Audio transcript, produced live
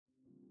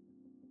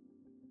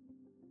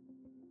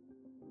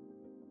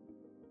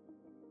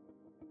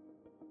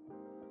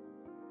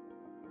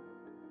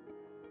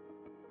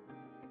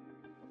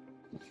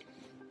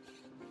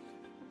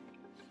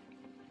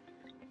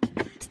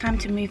Time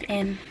to move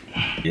in.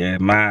 Yeah,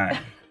 man.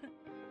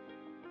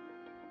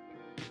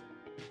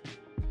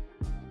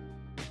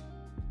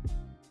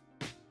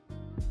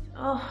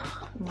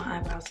 Oh, my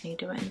eyebrows need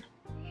doing.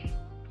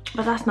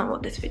 But that's not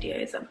what this video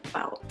is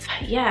about.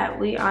 Yeah,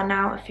 we are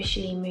now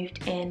officially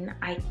moved in.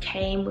 I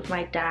came with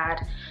my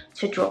dad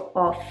to drop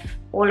off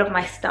all of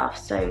my stuff,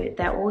 so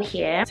they're all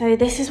here. So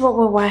this is what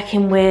we're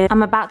working with.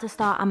 I'm about to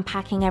start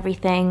unpacking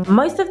everything.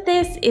 Most of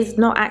this is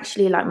not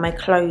actually like my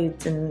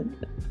clothes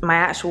and my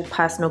actual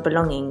personal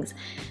belongings.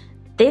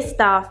 This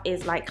stuff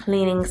is like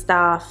cleaning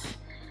stuff.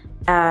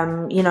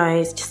 You know,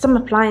 it's just some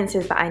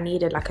appliances that I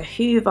needed, like a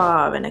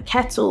Hoover and a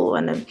kettle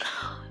and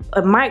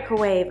a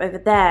microwave over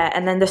there,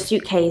 and then the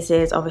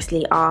suitcases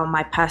obviously are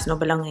my personal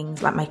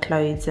belongings, like my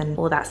clothes and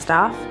all that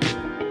stuff.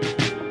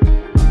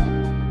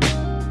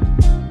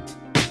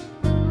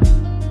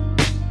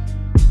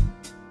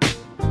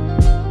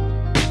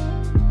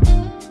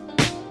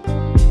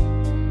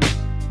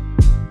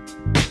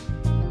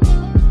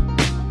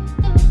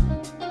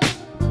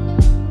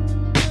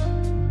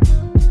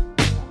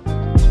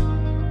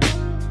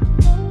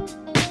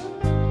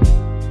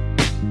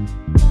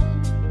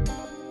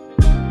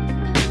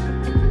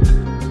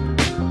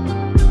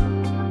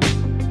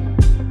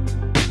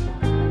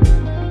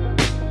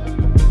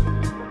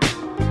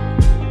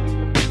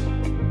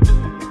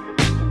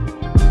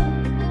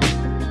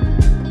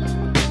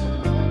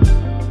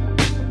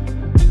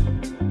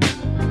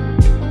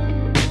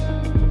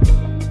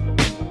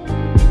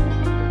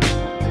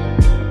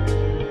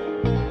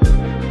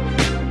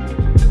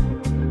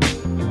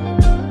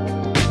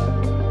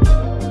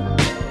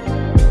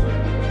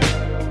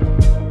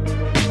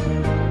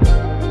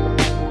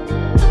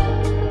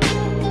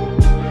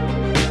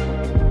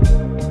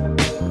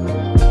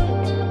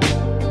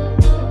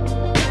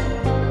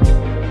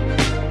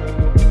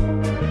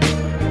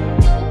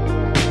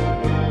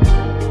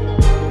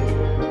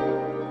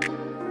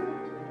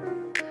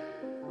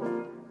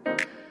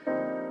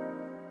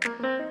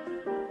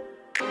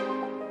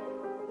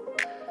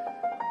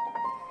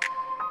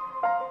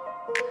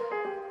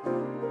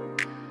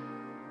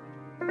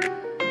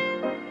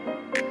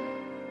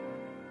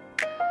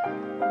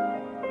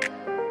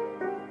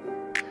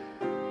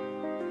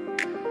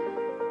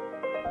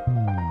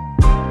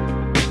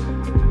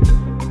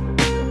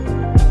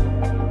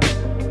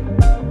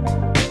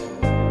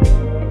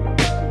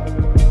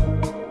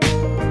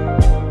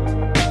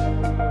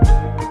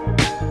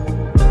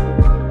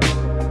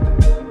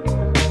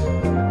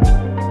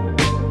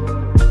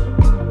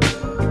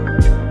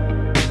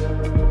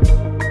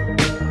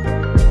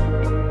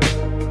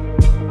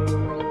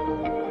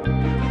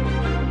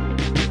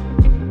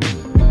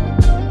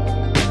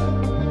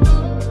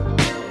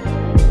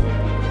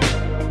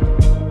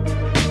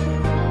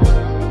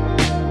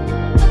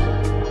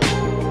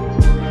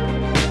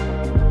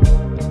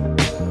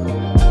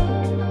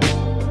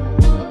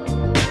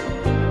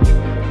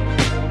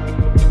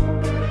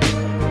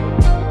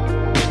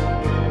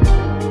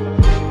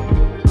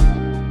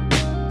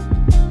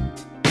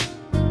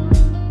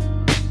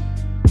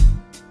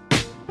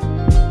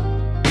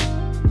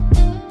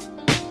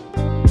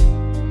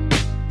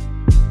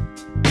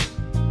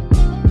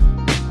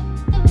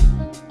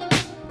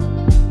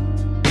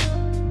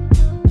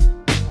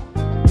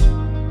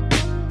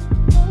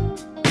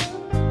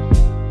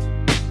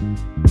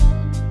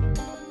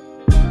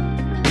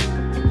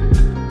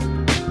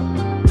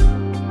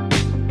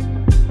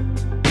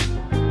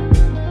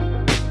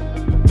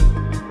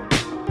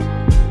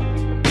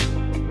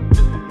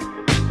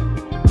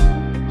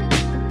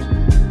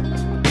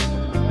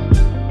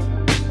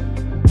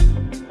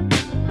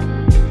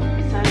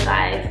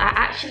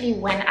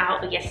 Went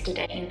out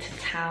yesterday into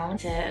town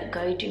to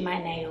go do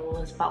my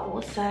nails, but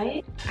also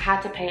I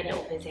had to pay a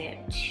little visit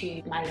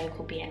to my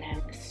local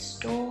B&M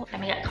store.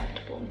 Let me get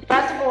comfortable.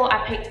 First of all,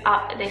 I picked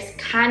up this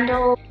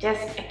candle,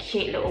 just a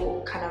cute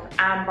little kind of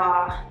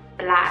amber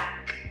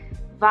black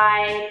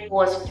vibe. It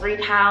was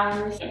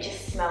 £3. It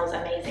just smells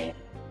amazing.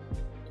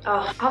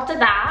 Oh, after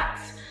that,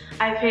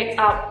 I picked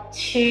up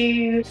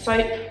 2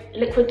 soap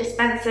liquid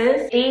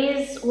dispensers.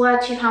 These were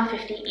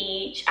 £2.50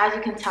 each. As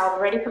you can tell, I've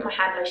already put my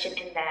hand lotion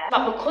in there.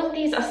 But because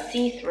these are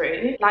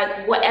see-through,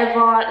 like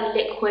whatever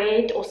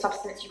liquid or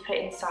substance you put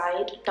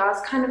inside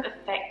does kind of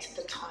affect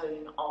the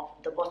tone of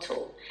the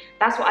bottle.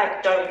 That's what I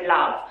don't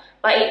love.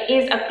 But it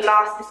is a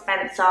glass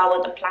dispenser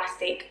with a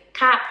plastic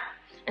cap.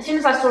 As soon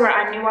as I saw it,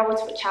 I knew I would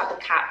switch out the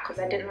cap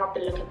because I didn't love the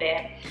look of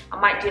it. I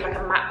might do like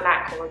a matte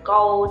black or a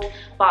gold,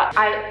 but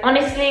I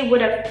honestly would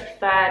have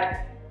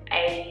preferred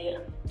a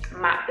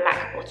matte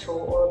black bottle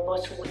or a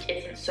bottle which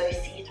isn't so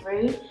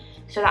see-through,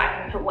 so that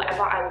I can put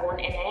whatever I want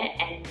in it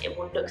and it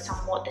will look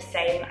somewhat the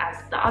same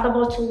as the other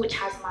bottle which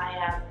has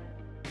my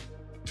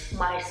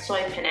my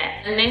soap in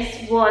it. And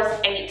this was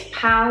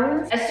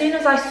 £8. As soon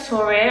as I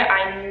saw it,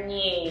 I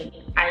knew.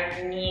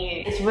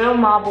 It's real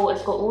marble.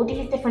 It's got all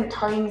these different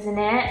tones in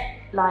it,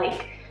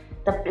 like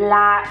the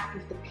black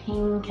with the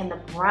pink and the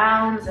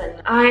browns,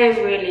 and I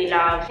really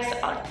love. So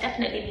I'll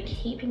definitely be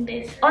keeping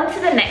this. On to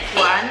the next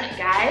one,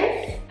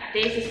 guys.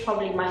 this is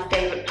probably my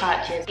favorite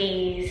purchase.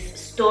 These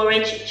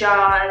storage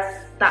jars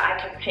that I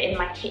can put in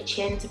my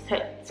kitchen to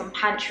put some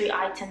pantry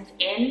items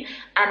in,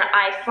 and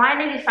I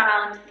finally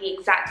found the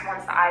exact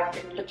ones that I've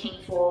been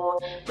looking for,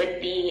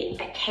 with the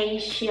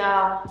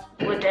acacia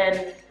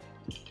wooden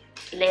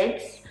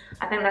lids.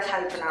 I think that's how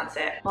you pronounce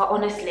it. But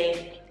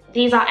honestly,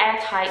 these are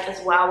airtight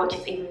as well, which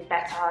is even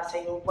better, so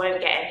you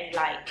won't get any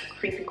like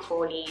creepy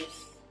crawlies,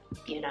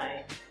 you know,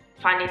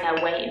 finding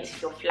their way into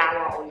your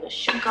flour or your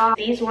sugar.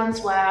 These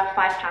ones were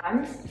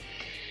 £5,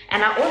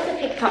 and I also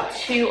picked up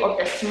 2 of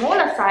the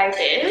smaller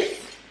sizes.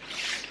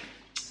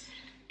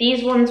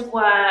 These ones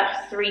were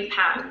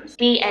 £3.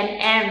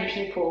 B&M,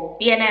 people,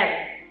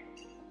 B&M.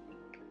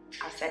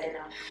 I've said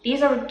enough.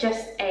 These are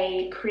just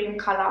a cream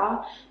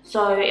color,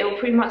 so it will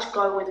pretty much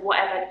go with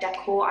whatever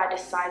decor I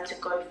decide to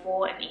go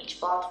for in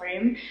each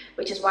bathroom,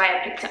 which is why I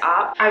picked it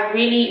up. I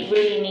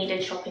really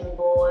needed chopping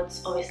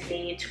boards,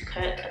 obviously, to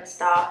cook and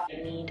stuff.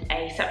 You need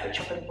a separate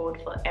chopping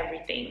board for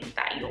everything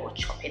that you're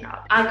chopping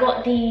up. I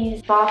got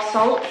these bath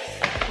salts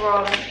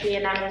from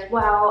B&M as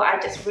well. I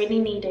just really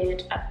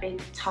needed a big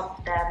tub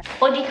of them.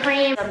 Body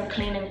cream, some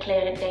Clean and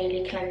Clear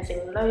daily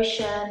cleansing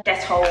lotion,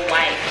 Dettol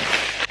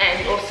wipe,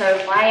 and also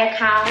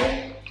Cow,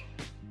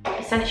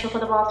 essential for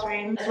the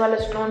bathroom, as well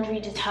as laundry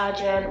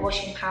detergent,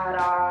 washing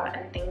powder,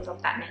 and things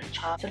of that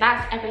nature. So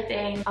that's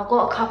everything. I've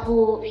got a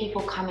couple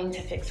people coming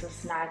to fix some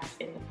snags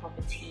in the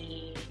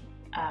property,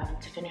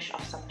 to finish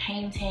off some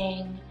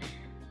painting,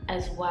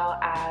 as well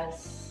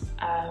as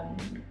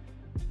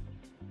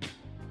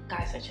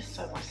guys, there's just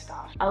so much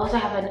stuff. I also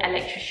have an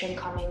electrician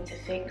coming to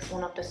fix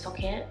one of the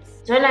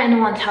sockets. Don't let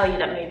anyone tell you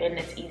that moving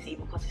is easy,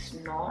 because it's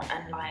not.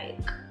 And like,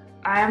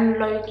 I am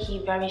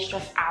low-key very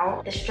stressed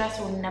out. The stress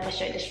will never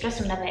show, the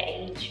stress will never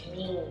age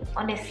me,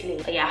 honestly.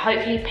 But yeah,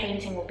 hopefully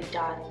painting will be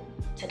done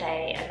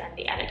today, and then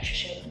the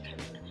electrician can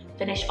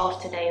finish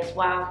off today as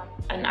well,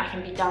 and I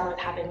can be done with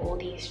having all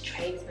these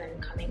tradesmen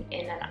coming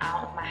in and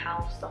out of my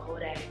house the whole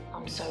day.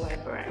 I'm so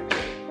over it.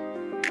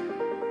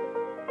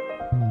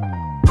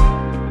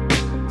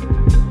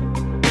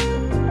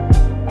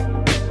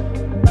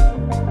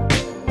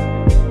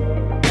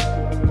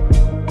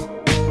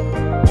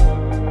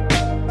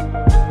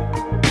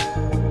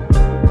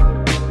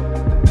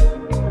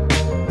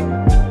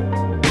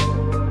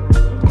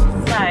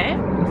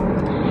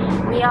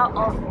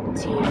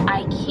 To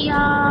IKEA,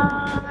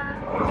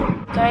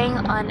 going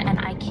on an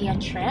IKEA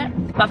trip,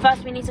 but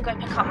first we need to go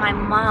pick up my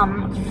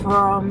mum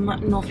from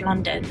North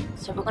London,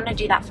 so we're gonna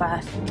do that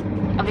first.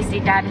 Obviously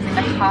Dad is in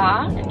the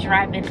car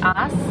driving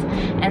us,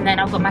 and then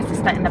I've got my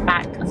sister in the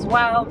back as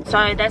well,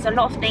 so there's a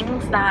lot of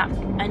things that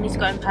I need to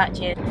go and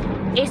purchase.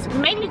 It's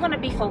mainly gonna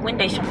be for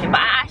window shopping, but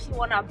I actually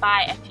want to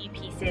buy a few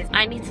pieces.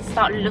 I need to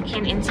start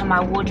looking into my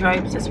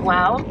wardrobes as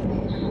well,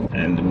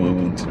 and we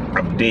will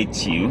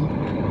update you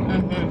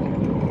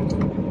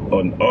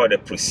on all the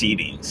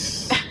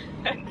proceedings.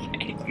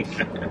 Okay.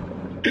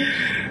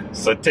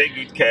 So take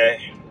good care.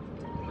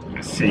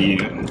 See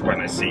you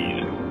when I see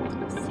you.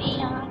 See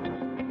ya.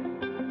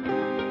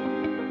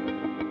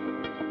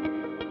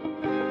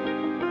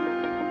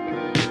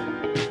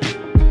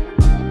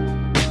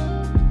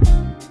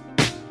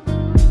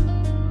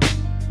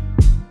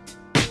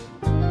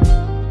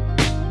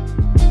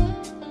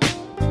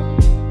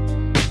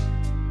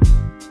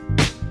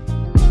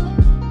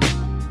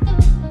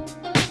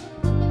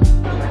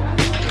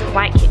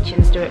 White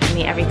kitchens do it for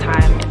me every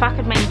time. If I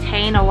could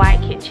maintain a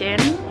white kitchen,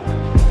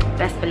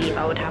 best believe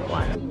I would have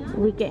one.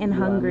 We're getting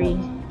hungry.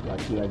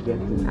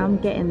 I'm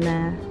getting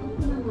there.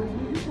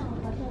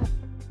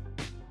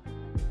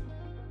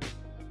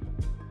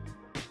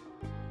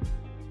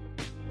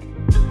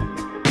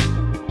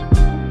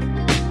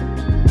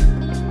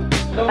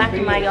 Back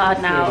in my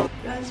yard now.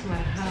 That's my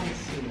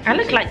house. I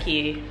look like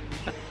you.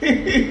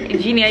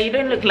 Junior, you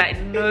don't look like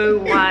no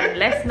one.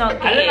 Let's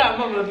not get I don't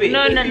know, Mama, babe.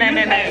 No.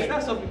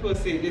 That's what people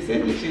say. They say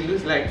that she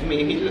looks like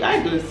me.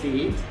 I don't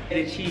see it.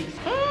 The cheeks.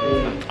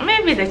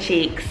 Maybe the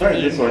cheeks.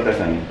 This water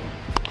can.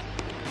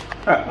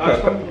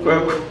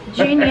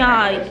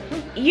 Junior,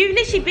 you've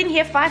literally been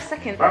here 5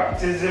 seconds.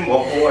 Baptism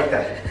of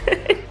water.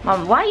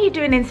 Mom, why are you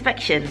doing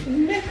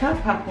inspection?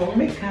 Makeup, Papa,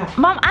 makeup.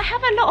 Mom, I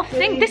have a lot of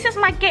things. This is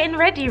my getting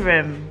ready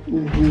room.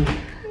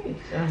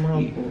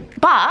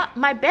 But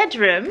my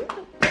bedroom,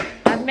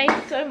 I've made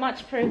so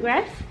much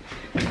progress.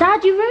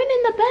 Dad, you're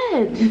ruining the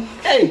bed.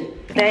 Hey.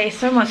 There is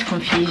so much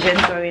confusion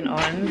going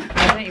on.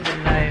 I don't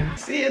even know.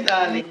 See you,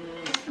 darling.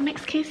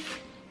 Next kiss.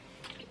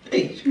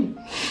 Hey.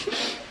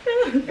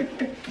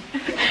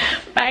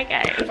 Bye,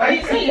 guys. But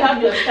you say you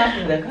have your stuff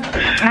in the car.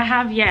 I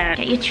have, yeah.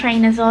 Get your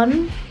trainers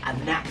on.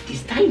 And now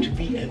it's time to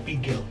be a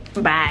big girl.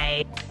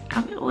 Bye.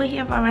 I'm all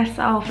here by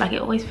myself. Like,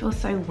 it always feels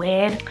so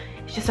weird.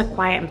 It's just so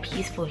quiet and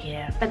peaceful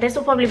here. But this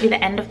will probably be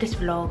the end of this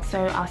vlog.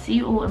 So I'll see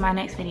you all in my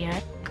next video.